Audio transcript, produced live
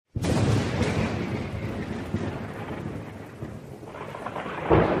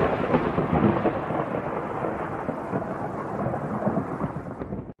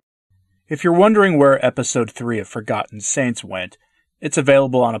If you're wondering where episode 3 of Forgotten Saints went, it's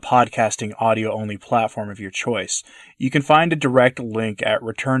available on a podcasting audio-only platform of your choice. You can find a direct link at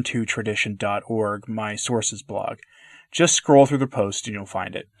returntotradition.org, my sources blog. Just scroll through the post and you'll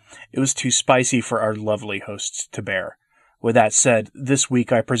find it. It was too spicy for our lovely hosts to bear. With that said, this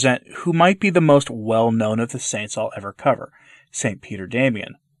week I present who might be the most well-known of the saints I'll ever cover, St. Peter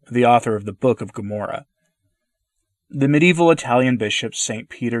Damian, the author of the Book of Gomorrah. The medieval Italian bishop St.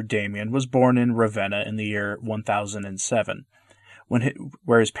 Peter Damian was born in Ravenna in the year 1007,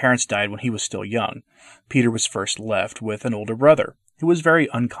 where his parents died when he was still young. Peter was first left with an older brother, who was very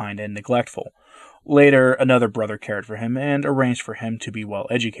unkind and neglectful. Later, another brother cared for him and arranged for him to be well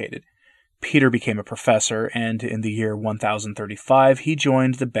educated. Peter became a professor, and in the year 1035 he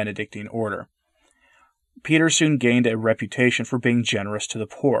joined the Benedictine order. Peter soon gained a reputation for being generous to the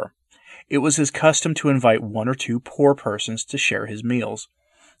poor. It was his custom to invite one or two poor persons to share his meals.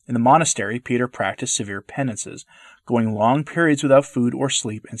 In the monastery, Peter practiced severe penances, going long periods without food or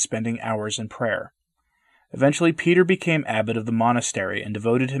sleep and spending hours in prayer. Eventually, Peter became abbot of the monastery and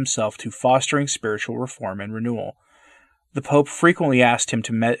devoted himself to fostering spiritual reform and renewal. The Pope frequently asked him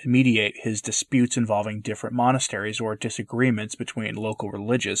to mediate his disputes involving different monasteries or disagreements between local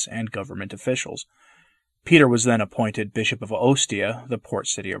religious and government officials. Peter was then appointed Bishop of Ostia, the port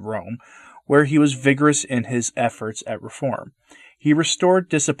city of Rome, where he was vigorous in his efforts at reform. He restored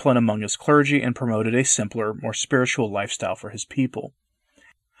discipline among his clergy and promoted a simpler, more spiritual lifestyle for his people.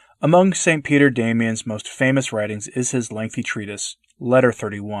 Among St. Peter Damian's most famous writings is his lengthy treatise, Letter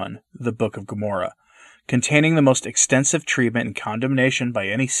 31, the Book of Gomorrah, containing the most extensive treatment and condemnation by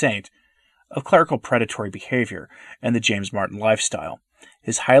any saint of clerical predatory behavior and the James Martin lifestyle.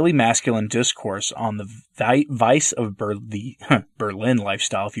 His highly masculine discourse on the vice of the Berlin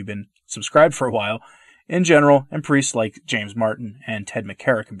lifestyle, if you've been subscribed for a while, in general, and priests like James Martin and Ted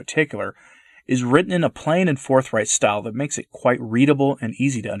McCarrick in particular, is written in a plain and forthright style that makes it quite readable and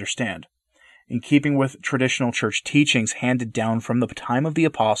easy to understand. In keeping with traditional church teachings handed down from the time of the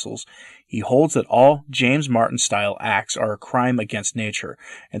apostles, he holds that all James Martin-style acts are a crime against nature,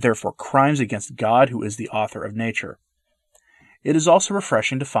 and therefore crimes against God, who is the author of nature. It is also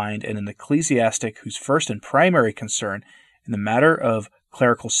refreshing to find in an ecclesiastic whose first and primary concern in the matter of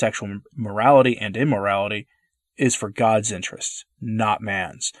clerical sexual morality and immorality is for God's interests, not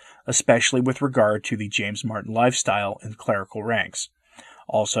man's, especially with regard to the James Martin lifestyle in clerical ranks.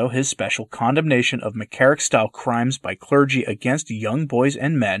 Also, his special condemnation of McCarrick-style crimes by clergy against young boys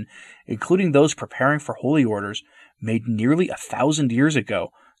and men, including those preparing for holy orders, made nearly 1,000 years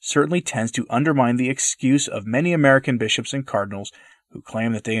ago, certainly tends to undermine the excuse of many American bishops and cardinals who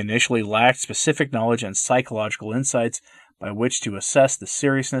claim that they initially lacked specific knowledge and psychological insights by which to assess the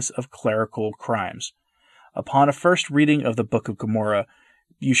seriousness of clerical crimes. Upon a first reading of the Book of Gomorrah,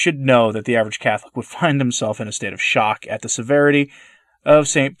 you should know that the average Catholic would find himself in a state of shock at the severity of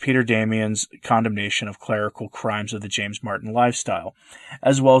St. Peter Damian's condemnation of clerical crimes of the James Martin lifestyle,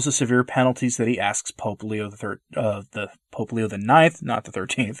 as well as the severe penalties that he asks Pope Leo IX, not the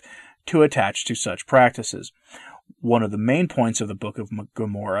 13th, to attach to such practices. One of the main points of the Book of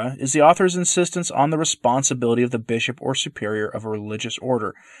Gomorrah is the author's insistence on the responsibility of the bishop or superior of a religious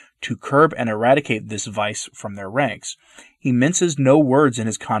order to curb and eradicate this vice from their ranks. He minces no words in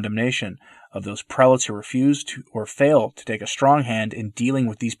his condemnation of those prelates who refuse to or fail to take a strong hand in dealing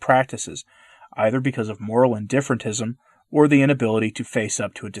with these practices, either because of moral indifferentism or the inability to face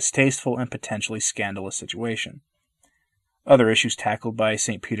up to a distasteful and potentially scandalous situation. Other issues tackled by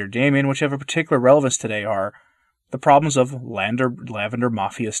St. Peter Damian which have a particular relevance today are the problems of lavender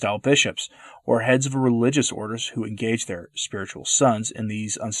mafia-style bishops, or heads of religious orders who engage their spiritual sons in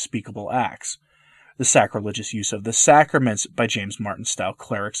these unspeakable acts, the sacrilegious use of the sacraments by James Martin-style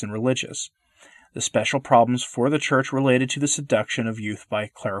clerics and religious, the special problems for the Church related to the seduction of youth by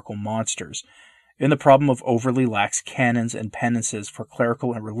clerical monsters, and the problem of overly lax canons and penances for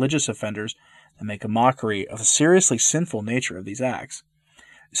clerical and religious offenders that make a mockery of the seriously sinful nature of these acts.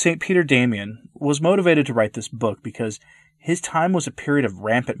 St. Peter Damian was motivated to write this book because his time was a period of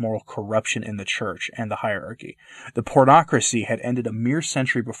rampant moral corruption in the Church and the hierarchy. The pornocracy had ended a mere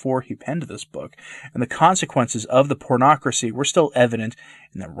century before he penned this book, and the consequences of the pornocracy were still evident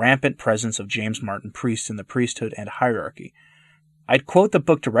in the rampant presence of James Martin priests in the priesthood and hierarchy. I'd quote the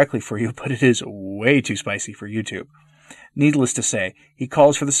book directly for you, but it is way too spicy for YouTube. Needless to say, he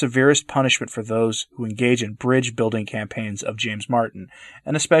calls for the severest punishment for those who engage in bridge-building campaigns of James Martin,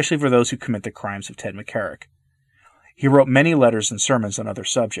 and especially for those who commit the crimes of Ted McCarrick. He wrote many letters and sermons on other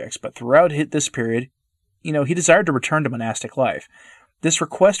subjects, but throughout this period, he desired to return to monastic life. This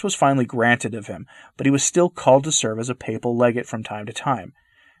request was finally granted of him, but he was still called to serve as a papal legate from time to time.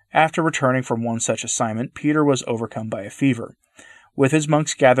 After returning from one such assignment, Peter was overcome by a fever. With his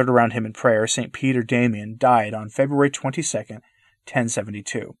monks gathered around him in prayer, St. Peter Damian died on February 22,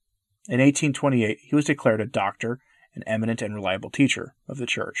 1072. In 1828, he was declared a doctor, an eminent and reliable teacher of the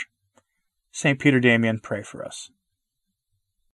Church. St. Peter Damian, pray for us.